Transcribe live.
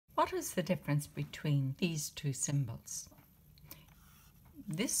What is the difference between these two symbols?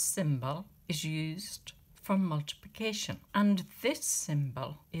 This symbol is used for multiplication, and this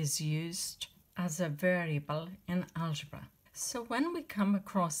symbol is used as a variable in algebra. So when we come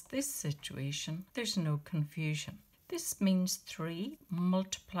across this situation, there's no confusion. This means 3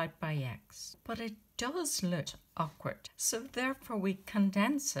 multiplied by x, but it does look awkward, so therefore we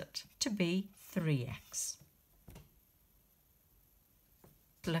condense it to be 3x.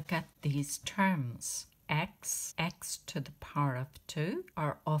 Look at these terms. X to the power of 2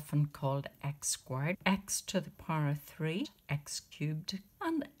 are often called x squared, x to the power of 3, x cubed,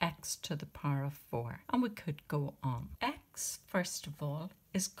 and x to the power of 4. And we could go on. X, first of all,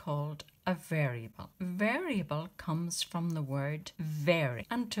 is called a variable. Variable comes from the word vary,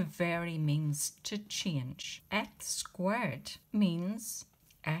 and to vary means to change. X squared means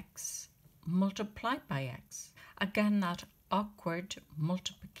x multiplied by x. Again, that awkward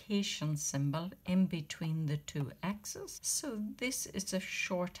multiplication symbol in between the two x's. So this is a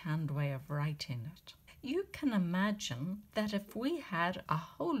shorthand way of writing it. You can imagine that if we had a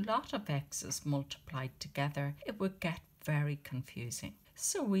whole lot of x's multiplied together, it would get very confusing.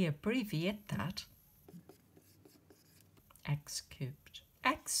 So we abbreviate that x cubed.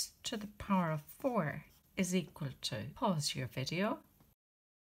 X to the power of 4 is equal to, pause your video.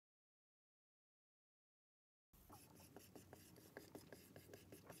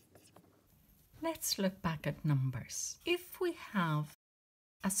 Let's look back at numbers. If we have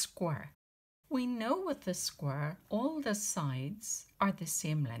a square, we know with the square all the sides are the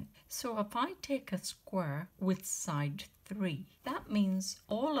same length. So if I take a square with side 3, that means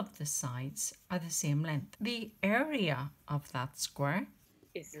all of the sides are the same length. The area of that square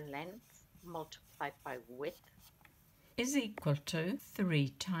is length multiplied by width is equal to 3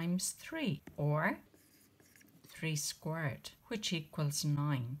 times 3, or 3 squared, which equals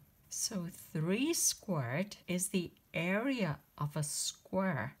 9. So 3 squared is the area of a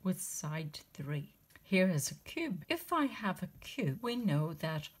square with side 3. Here is a cube. If I have a cube, we know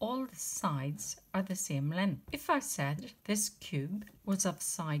that all the sides are the same length. If I said this cube was of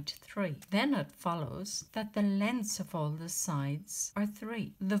side 3, then it follows that the lengths of all the sides are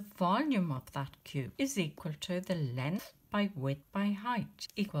 3. The volume of that cube is equal to the length by width by height,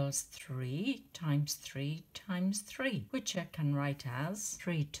 equals 3 times 3 times 3, which I can write as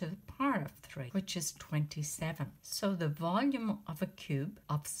 3 to the power of 3, which is 27. So the volume of a cube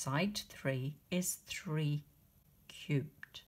of side 3 is 3 cubed.